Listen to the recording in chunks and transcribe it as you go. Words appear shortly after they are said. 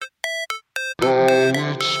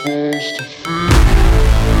it's supposed to feel.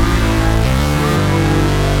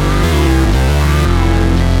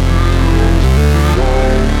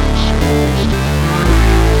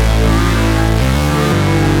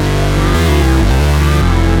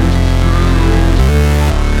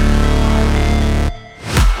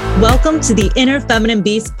 Welcome to the Inner Feminine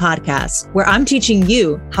Beast podcast, where I'm teaching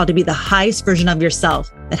you how to be the highest version of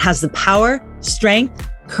yourself that has the power, strength,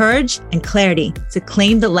 courage, and clarity to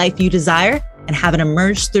claim the life you desire and have it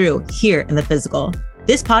emerge through here in the physical.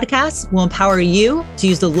 This podcast will empower you to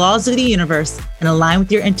use the laws of the universe and align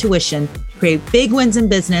with your intuition to create big wins in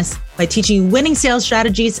business by teaching you winning sales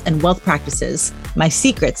strategies and wealth practices, my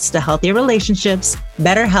secrets to healthier relationships,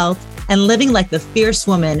 better health, and living like the fierce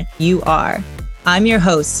woman you are. I'm your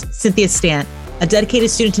host, Cynthia Stant, a dedicated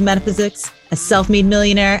student to metaphysics, a self-made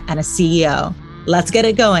millionaire, and a CEO. Let's get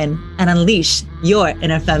it going and unleash your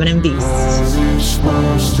inner feminine beast.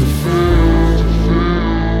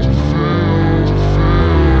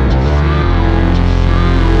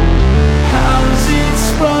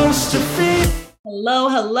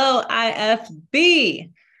 Hello,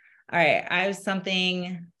 IFB. All right, I have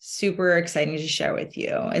something super exciting to share with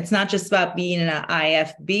you. It's not just about being an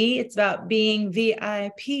IFB, it's about being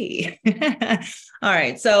VIP. All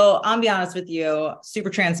right, so I'll be honest with you, super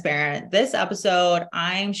transparent. This episode,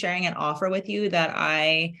 I'm sharing an offer with you that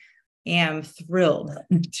I am thrilled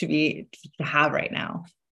to have right now.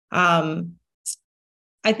 I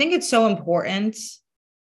think it's so important,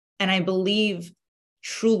 and I believe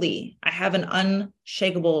truly, I have an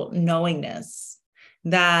unshakable knowingness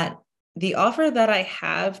that the offer that I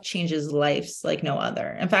have changes lives like no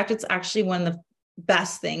other. In fact, it's actually one of the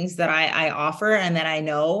best things that I offer and that I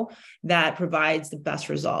know that provides the best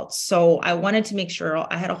results. So I wanted to make sure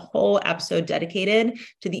I had a whole episode dedicated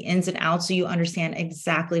to the ins and outs so you understand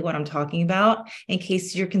exactly what I'm talking about in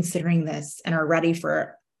case you're considering this and are ready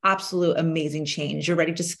for absolute amazing change. You're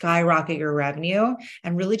ready to skyrocket your revenue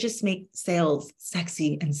and really just make sales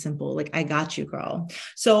sexy and simple. Like, I got you, girl.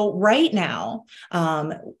 So right now,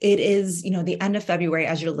 it is, the end of February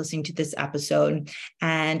as you're listening to this episode,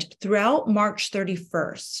 and throughout March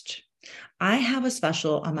 31st, I have a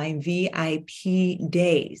special on my VIP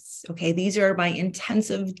days. Okay. These are my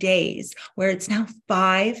intensive days where it's now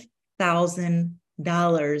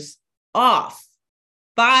 $5,000 off.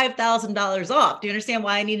 $5,000 off. Do you understand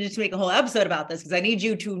why I needed to make a whole episode about this? Because I need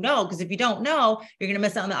you to know, because if you don't know, you're going to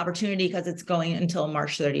miss out on the opportunity because it's going until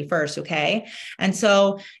March 31st. Okay. And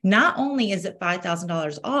so not only is it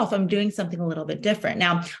 $5,000 off, I'm doing something a little bit different.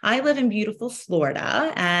 Now, I live in beautiful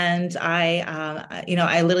Florida, and I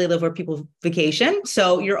literally live where people vacation.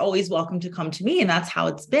 So you're always welcome to come to me. And that's how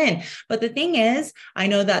it's been. But the thing is, I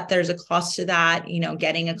know that there's a cost to that,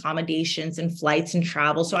 getting accommodations and flights and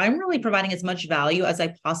travel. So I'm really providing as much value as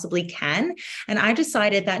I possibly can. And I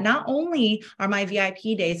decided that not only are my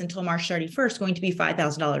VIP days until March 31st going to be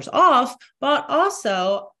 $5,000 off, but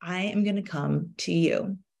also I am going to come to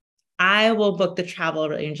you. I will book the travel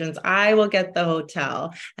arrangements. I will get the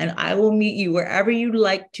hotel, and I will meet you wherever you'd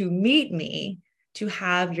like to meet me to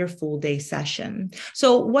have your full day session.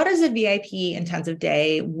 So what is a VIP intensive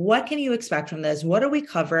day? What can you expect from this? What do we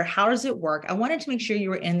cover? How does it work? I wanted to make sure you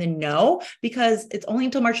were in the know because it's only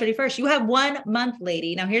until March 31st. You have 1 month,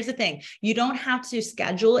 lady. Now, here's the thing. You don't have to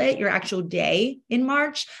schedule it, your actual day in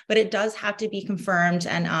March, but it does have to be confirmed.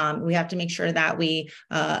 And we have to make sure that we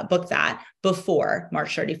book that before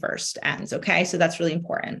March 31st ends. Okay. So that's really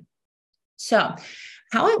important. So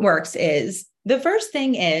how it works is, the first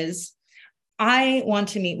thing is, I want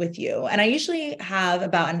to meet with you. And I usually have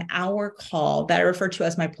about an hour call that I refer to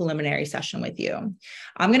as my preliminary session with you.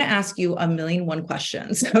 I'm going to ask you 1,000,001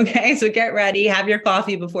 questions. Okay. So get ready, have your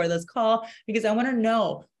coffee before this call, because I want to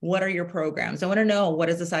know, what are your programs? I want to know what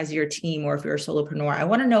is the size of your team, or if you're a solopreneur, I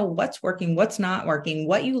want to know what's working, what's not working,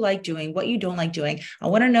 what you like doing, what you don't like doing. I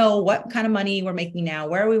want to know what kind of money we're making now,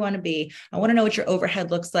 where we want to be. I want to know what your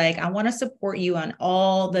overhead looks like. I want to support you on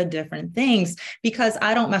all the different things because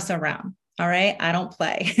I don't mess around. All right. I don't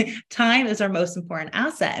play. Time is our most important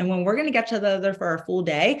asset. And when we're going to get together for a full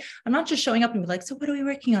day, I'm not just showing up and be like, so what are we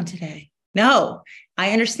working on today? No,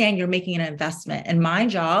 I understand you're making an investment, and my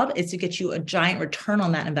job is to get you a giant return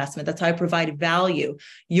on that investment. That's how I provide value.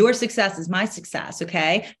 Your success is my success.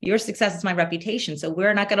 Okay. Your success is my reputation. So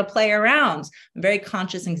we're not going to play around. I'm very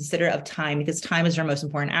conscious and considerate of time because time is our most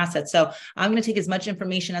important asset. So I'm going to take as much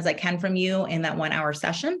information as I can from you in that 1 hour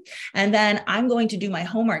session. And then I'm going to do my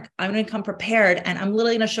homework. I'm going to come prepared, and I'm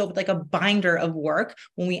literally going to show up with like a binder of work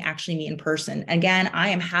when we actually meet in person. Again, I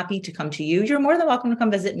am happy to come to you. You're more than welcome to come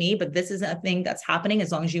visit me, but this is a thing that's happening happening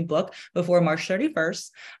as long as you book before March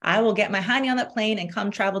 31st. I will get my honey on that plane and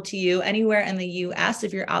come travel to you anywhere in the US.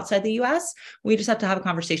 If you're outside the US, we just have to have a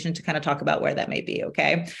conversation to kind of talk about where that may be.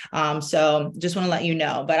 Okay. So just want to let you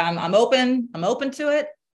know, but I'm open to it.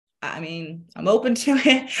 I mean, I'm open to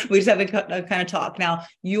it. We just have a kind of talk. Now,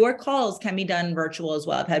 your calls can be done virtual as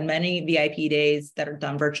well. I've had many VIP days that are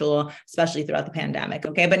done virtual, especially throughout the pandemic.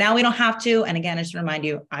 Okay. But now we don't have to. And again, I just remind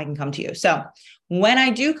you, I can come to you. So when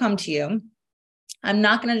I do come to you, I'm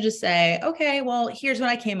not going to just say, okay, well, here's what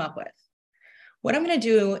I came up with. What I'm going to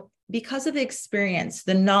do, because of the experience,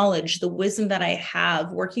 the knowledge, the wisdom that I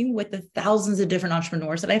have working with the thousands of different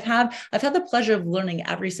entrepreneurs that I've had the pleasure of learning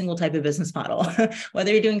every single type of business model,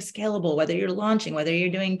 whether you're doing scalable, whether you're launching, whether you're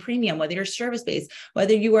doing premium, whether you're service-based,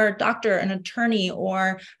 whether you are a doctor, an attorney,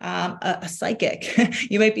 or a psychic.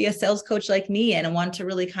 You might be a sales coach like me and want to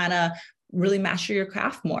really kind of really master your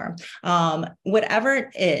craft more. Whatever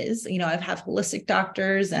it is, I've had holistic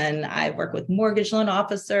doctors and I've worked with mortgage loan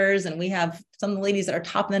officers, and we have some of the ladies that are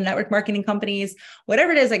top in the network marketing companies.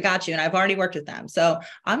 Whatever it is, I got you. And I've already worked with them. So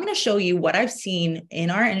I'm going to show you what I've seen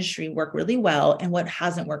in our industry work really well and what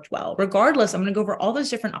hasn't worked well. Regardless, I'm going to go over all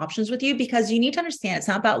those different options with you, because you need to understand it's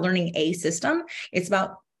not about learning a system. It's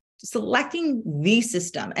about selecting the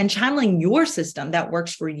system and channeling your system that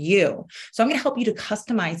works for you. So I'm going to help you to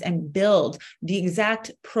customize and build the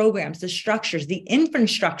exact programs, the structures, the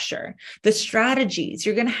infrastructure, the strategies.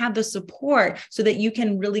 You're going to have the support so that you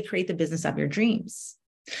can really create the business of your dreams.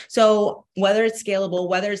 So whether it's scalable,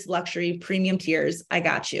 whether it's luxury, premium tiers, I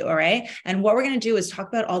got you. All right. And what we're going to do is talk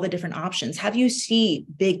about all the different options. Have you see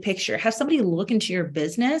big picture, have somebody look into your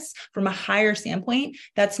business from a higher standpoint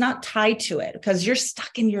that's not tied to it, because you're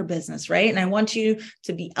stuck in your business. Right. And I want you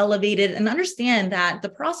to be elevated and understand that the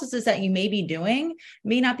processes that you may be doing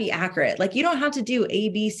may not be accurate. Like, you don't have to do A,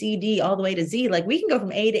 B, C, D all the way to Z. Like, we can go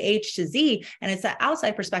from A to H to Z, and it's that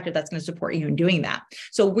outside perspective that's going to support you in doing that.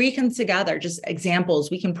 So we can together just examples.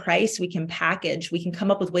 We can price, we can package, we can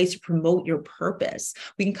come up with ways to promote your purpose.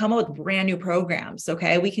 We can come up with brand new programs.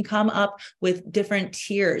 Okay. We can come up with different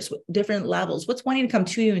tiers, different levels. What's wanting to come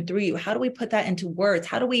to you and through you? How do we put that into words?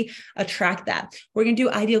 How do we attract that? We're going to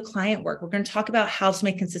do ideal client work. We're going to talk about how to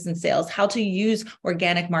make consistent sales, how to use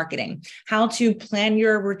organic marketing, how to plan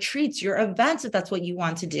your retreats, your events, if that's what you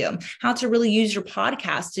want to do, how to really use your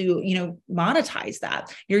podcast to, monetize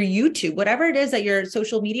that, your YouTube, whatever it is that your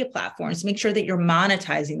social media platforms, make sure that you're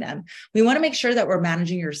monetizing them. We want to make sure that we're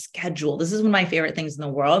managing your schedule. This is one of my favorite things in the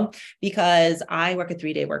world, because I work a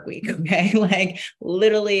 3-day work week. Okay. Like,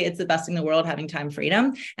 literally, it's the best thing in the world, having time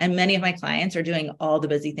freedom. And many of my clients are doing all the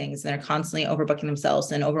busy things, and they're constantly overbooking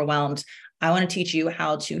themselves and overwhelmed. I want to teach you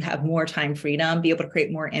how to have more time freedom, be able to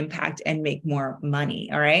create more impact, and make more money.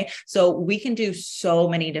 All right. So we can do so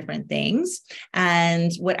many different things,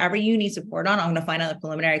 and whatever you need support on, I'm going to find out the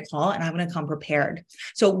preliminary call, and I'm going to come prepared.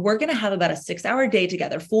 So we're going to have about a 6-hour day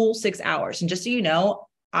together, full 6 hours. And just so you know,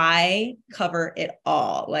 I cover it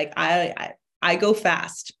all. Like, I go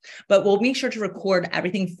fast, but we'll make sure to record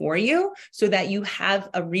everything for you so that you have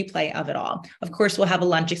a replay of it all. Of course, we'll have a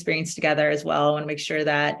lunch experience together as well. I want to make sure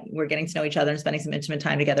that we're getting to know each other and spending some intimate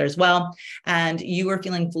time together as well. And you are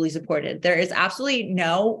feeling fully supported. There is absolutely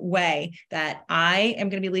no way that I am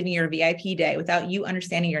going to be leaving your VIP day without you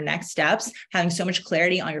understanding your next steps, having so much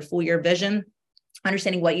clarity on your full year vision,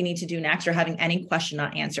 understanding what you need to do next, or having any question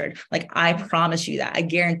not answered. Like, I promise you that. I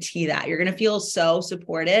guarantee that you're going to feel so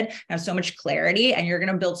supported, have so much clarity, and you're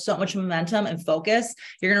going to build so much momentum and focus.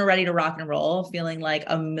 You're going to ready to rock and roll, feeling like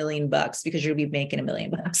 $1 million, because you'll be making $1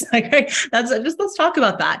 million. Okay. Let's talk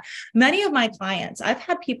about that. Many of my clients, I've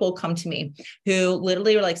had people come to me who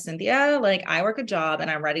literally were like, Cynthia, like, I work a job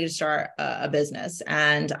and I'm ready to start a business,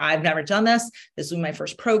 and I've never done this. This was my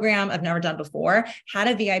first program. I've never done before. Had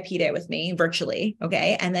a VIP day with me virtually.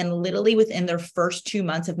 Okay. And then literally within their first 2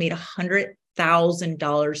 months have made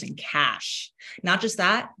 $100,000 in cash. Not just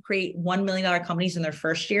that, create $1 million companies in their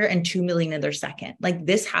first year and $2 million in their second. Like,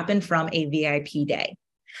 this happened from a VIP day.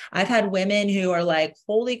 I've had women who are like,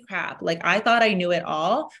 holy crap. Like, I thought I knew it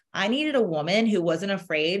all. I needed a woman who wasn't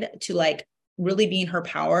afraid to really be in her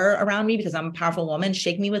power around me, because I'm a powerful woman.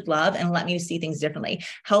 Shake me with love and let me see things differently.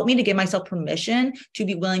 Help me to give myself permission to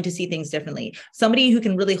be willing to see things differently. Somebody who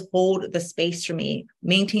can really hold the space for me,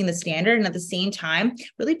 maintain the standard, and at the same time,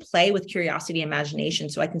 really play with curiosity and imagination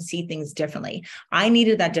so I can see things differently. I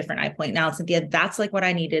needed that different eye point. Now, Cynthia, that's like what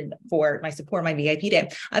I needed for my support, my VIP day.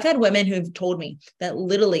 I've had women who've told me that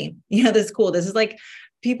literally, this is cool. This is like,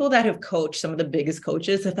 people that have coached, some of the biggest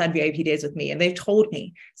coaches have had VIP days with me. And they've told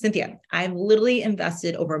me, Cynthia, I've literally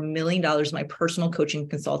invested over $1 million in my personal coaching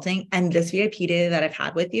consulting. And this VIP day that I've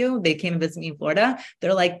had with you, they came and visited me in Florida.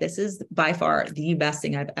 They're like, this is by far the best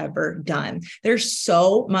thing I've ever done. There's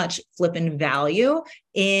so much flipping value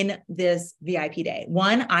in this VIP day.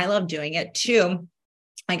 One, I love doing it. Two,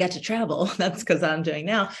 I get to travel. That's because I'm doing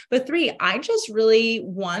now. But three, I just really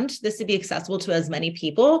want this to be accessible to as many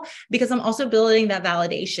people because I'm also building that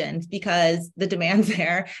validation because the demand's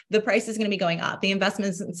there. The price is going to be going up. The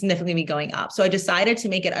investment is significantly be going up. So I decided to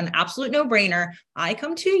make it an absolute no-brainer. I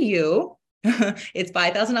come to you. It's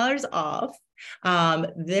 $5,000 off.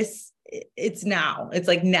 It's now. It's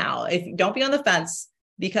like now. If don't be on the fence,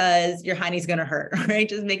 because your honey's going to hurt, right?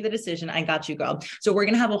 Just make the decision. I got you, girl. So we're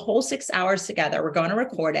going to have a whole 6 hours together. We're going to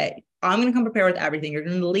record it. I'm going to come prepared with everything. You're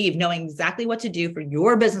going to leave knowing exactly what to do for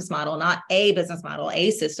your business model, not a business model,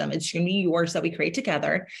 a system. It's going to be yours that we create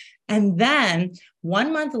together. And then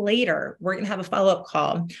 1 month later, we're going to have a follow-up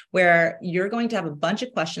call where you're going to have a bunch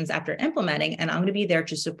of questions after implementing, and I'm going to be there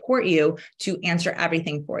to support you to answer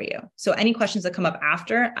everything for you. So any questions that come up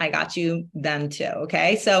after, I got you them too.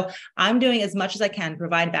 Okay. So I'm doing as much as I can to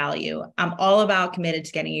provide value. I'm all about committed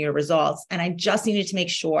to getting you your results. And I just needed to make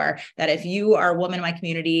sure that if you are a woman in my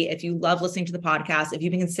community, if you love listening to the podcast, if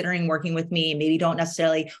you've been considering working with me, maybe don't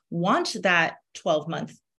necessarily want that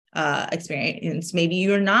 12-month experience. Maybe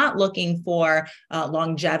you're not looking for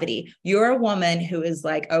longevity. You're a woman who is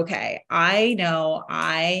like, okay, I know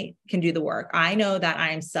I can do the work. I know that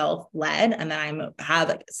I'm self-led and that I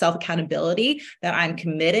have self-accountability, that I'm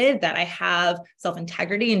committed, that I have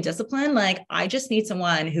self-integrity and discipline. Like, I just need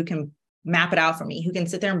someone who can map it out for me, who can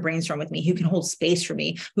sit there and brainstorm with me, who can hold space for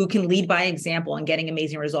me, who can lead by example and getting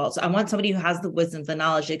amazing results. I want somebody who has the wisdom, the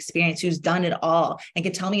knowledge, the experience, who's done it all and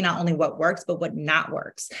can tell me not only what works, but what not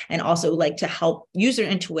works. And also like to help use their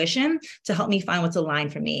intuition to help me find what's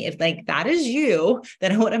aligned for me. If like that is you,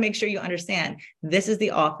 then I want to make sure you understand this is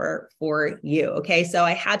the offer for you. Okay. So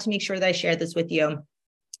I had to make sure that I shared this with you.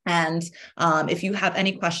 And if you have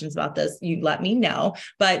any questions about this, you let me know.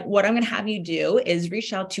 But what I'm going to have you do is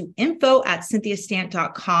reach out to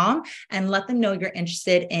info@cynthiastant.com and let them know you're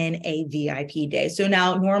interested in a VIP day. So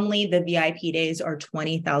now normally the VIP days are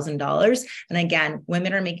 $20,000. And again,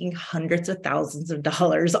 women are making hundreds of thousands of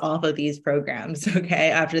dollars off of these programs. Okay.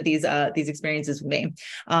 After these experiences with me,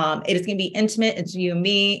 it is going to be intimate. It's you and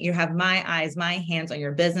me. You have my eyes, my hands on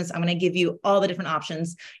your business. I'm going to give you all the different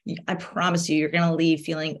options. I promise you, you're going to leave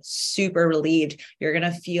feeling super relieved. You're going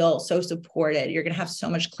to feel so supported. You're going to have so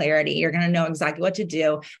much clarity. You're going to know exactly what to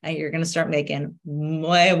do. And you're going to start making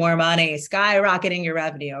way more money, skyrocketing your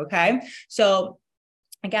revenue. Okay. So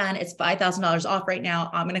again, it's $5,000 off right now.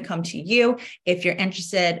 I'm going to come to you. If you're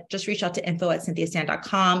interested, just reach out to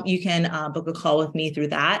info@cynthiastant.com. You can book a call with me through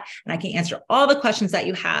that, and I can answer all the questions that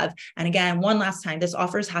you have. And again, one last time, this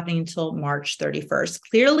offer is happening until March 31st.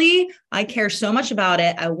 Clearly, I care so much about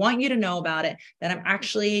it. I want you to know about it that I'm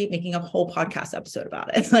actually making a whole podcast episode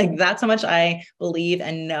about it. Like, that's how much I believe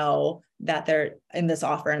and know that they're in this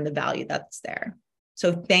offer and the value that's there.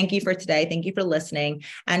 So thank you for today. Thank you for listening.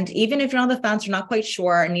 And even if you're on the fence, you're not quite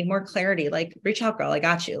sure and need more clarity, like reach out, girl. I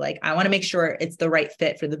got you. Like, I want to make sure it's the right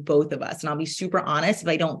fit for the both of us. And I'll be super honest if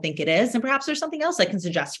I don't think it is. And perhaps there's something else I can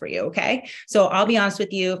suggest for you. Okay. So I'll be honest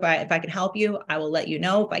with you. If I can help you, I will let you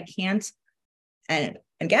know. If I can't, and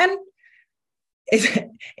again,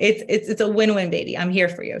 it's a win-win, baby. I'm here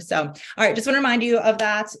for you. So, all right. Just want to remind you of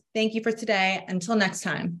that. Thank you for today. Until next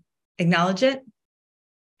time, acknowledge it,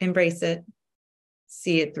 embrace it,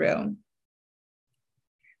 see it through.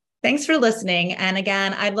 Thanks for listening. And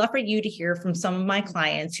again, I'd love for you to hear from some of my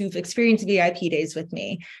clients who've experienced VIP days with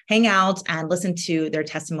me. Hang out and listen to their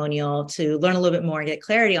testimonial to learn a little bit more and get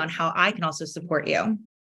clarity on how I can also support you.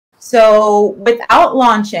 So without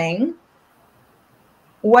launching,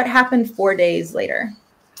 what happened 4 days later?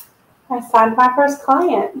 I signed my first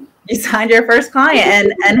client. You signed your first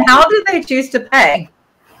client. And how did they choose to pay?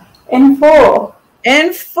 In full.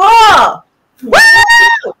 In full. Woo!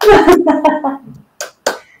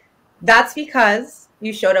 That's because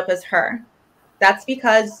you showed up as her. That's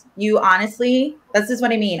because you honestly, this is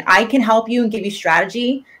what I mean. I can help you and give you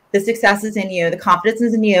strategy. The success is in you. The confidence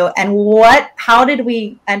is in you. And how did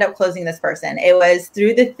we end up closing this person? It was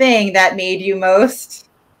through the thing that made you most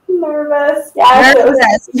nervous. Yeah.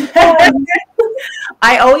 Nervous.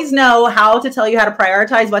 I always know how to tell you how to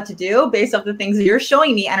prioritize what to do based off the things that you're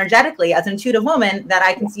showing me energetically as an intuitive woman that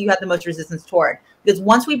I can see you have the most resistance toward. Because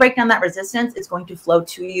once we break down that resistance, it's going to flow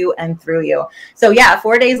to you and through you. So yeah,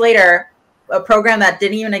 4 days later, a program that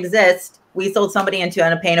didn't even exist, we sold somebody into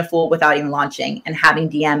a paying a fool without even launching and having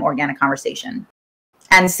DM organic conversation.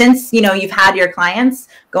 And since, you've had your clients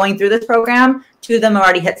going through this program, 2 of them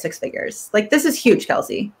already hit 6 figures. Like, this is huge,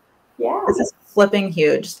 Kelsey. Yeah. This is flipping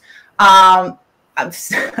huge. I'm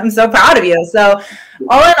so proud of you. So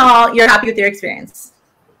all in all, you're happy with your experience?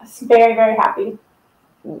 Very, very happy.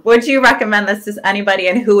 Would you recommend this to anybody,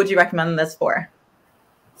 and who would you recommend this for?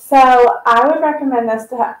 So I would recommend this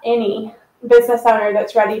to any business owner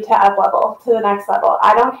that's ready to up level to the next level.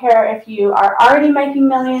 I don't care if you are already making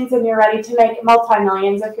millions and you're ready to make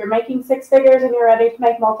multi-millions, if you're making 6 figures and you're ready to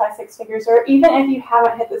make multi-6 figures, or even if you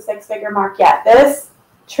haven't hit the 6-figure mark yet. This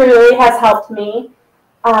truly has helped me.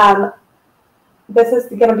 This is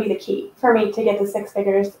going to be the key for me to get to 6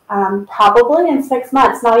 figures, probably in 6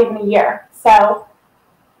 months, not even a year. So,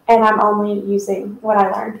 and I'm only using what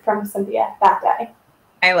I learned from Cynthia that day.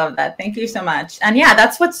 I love that. Thank you so much. And yeah,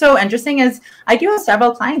 that's what's so interesting is I do have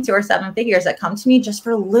several clients who are 7 figures that come to me just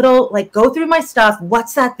for a little, like, go through my stuff.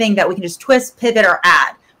 What's that thing that we can just twist, pivot, or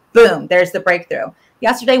add? Boom, there's the breakthrough.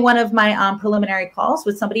 Yesterday, one of my preliminary calls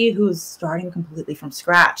with somebody who's starting completely from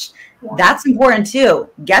scratch. Yeah. That's important too.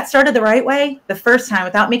 Get started the right way the first time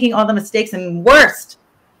without making all the mistakes, and worst,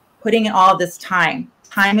 putting in all this time.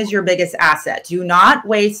 Time is your biggest asset. Do not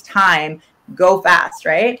waste time. Go fast,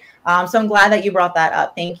 right? So I'm glad that you brought that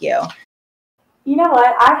up. Thank you. You know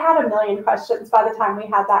what? I had a million questions by the time we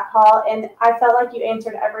had that call, and I felt like you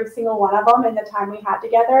answered every single one of them in the time we had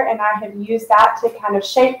together, and I have used that to kind of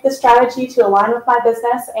shape the strategy to align with my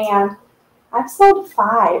business, and I've sold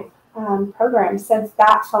 5 programs since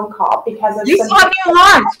that phone call because of you saw me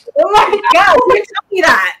launch. Oh my God, you didn't tell me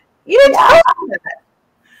that. You didn't tell me that.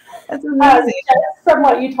 That's amazing. Just from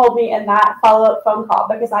what you told me in that follow-up phone call,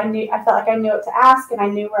 because I felt like I knew what to ask and I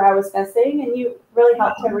knew where I was missing, and you really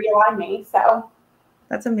helped to realign me. So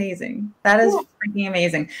that's amazing. That is freaking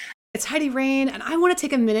amazing. It's Heidi Rain, and I want to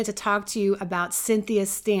take a minute to talk to you about Cynthia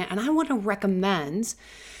Stant, and I want to recommend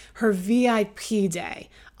her VIP day.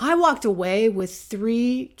 I walked away with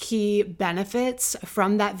 3 key benefits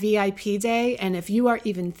from that VIP day, and if you are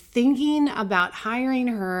even thinking about hiring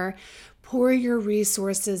her, pour your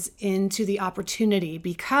resources into the opportunity,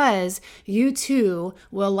 because you too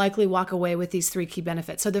will likely walk away with these 3 key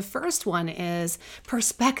benefits. So the first one is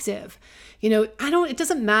perspective. It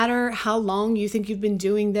doesn't matter how long you think you've been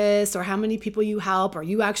doing this or how many people you help or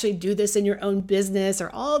you actually do this in your own business or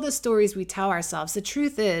all the stories we tell ourselves. The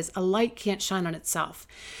truth is a light can't shine on itself.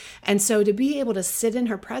 And so to be able to sit in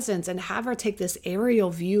her presence and have her take this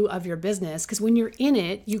aerial view of your business, because when you're in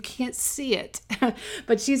it, you can't see it,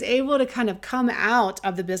 but she's able to kind of come out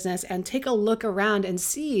of the business and take a look around and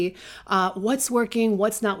see what's working,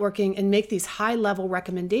 what's not working, and make these high-level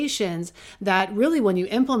recommendations that really, when you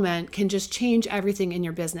implement, can just change everything in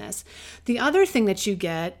your business. The other thing that you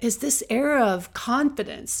get is this air of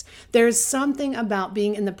confidence. There's something about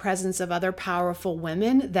being in the presence of other powerful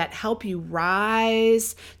women that help you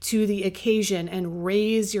rise to the occasion and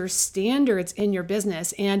raise your standards in your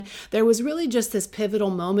business. And there was really just this pivotal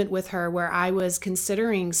moment with her where I was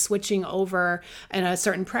considering switching over in a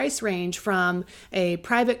certain price range from a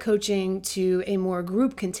private coaching to a more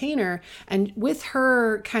group container. And with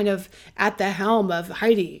her kind of at the helm of,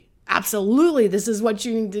 Heidi, absolutely, this is what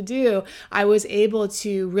you need to do, I was able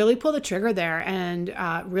to really pull the trigger there and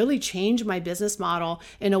really change my business model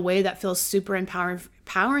in a way that feels super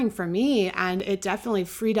empowering for me, and it definitely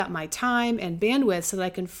freed up my time and bandwidth so that I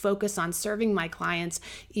can focus on serving my clients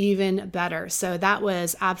even better. So that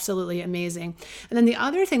was absolutely amazing. And then the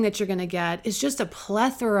other thing that you're going to get is just a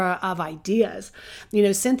plethora of ideas.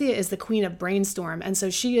 Cynthia is the queen of brainstorm, and so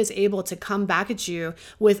she is able to come back at you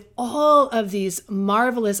with all of these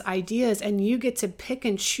marvelous ideas, and you get to pick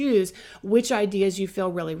and choose which ideas you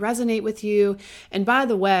feel really resonate with you. And by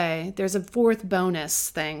the way, there's a 4th bonus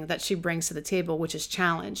thing that she brings to the table, which is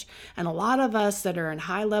challenge. And a lot of us that are in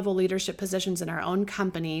high-level leadership positions in our own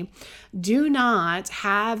company do not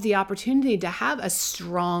have the opportunity to have a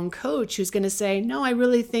strong coach who's going to say, no, I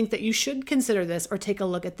really think that you should consider this or take a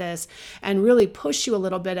look at this, and really push you a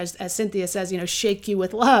little bit, as Cynthia says, shake you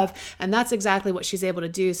with love. And that's exactly what she's able to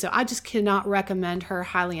do. So I just cannot recommend her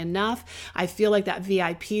highly enough. I feel like that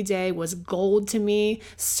VIP day was gold to me,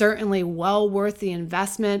 certainly well worth the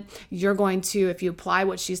investment. You're going to, if you apply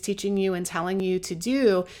what she's teaching you and telling you to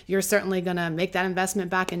do, you're certainly going to make that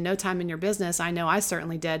investment back in no time in your business. I know I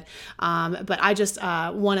certainly did. But I just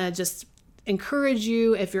want to just encourage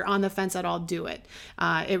you, if you're on the fence at all, do it.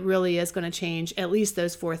 It really is going to change at least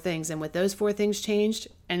those 4 things. And with those 4 things changed,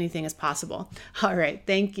 anything is possible. All right.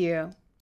 Thank you.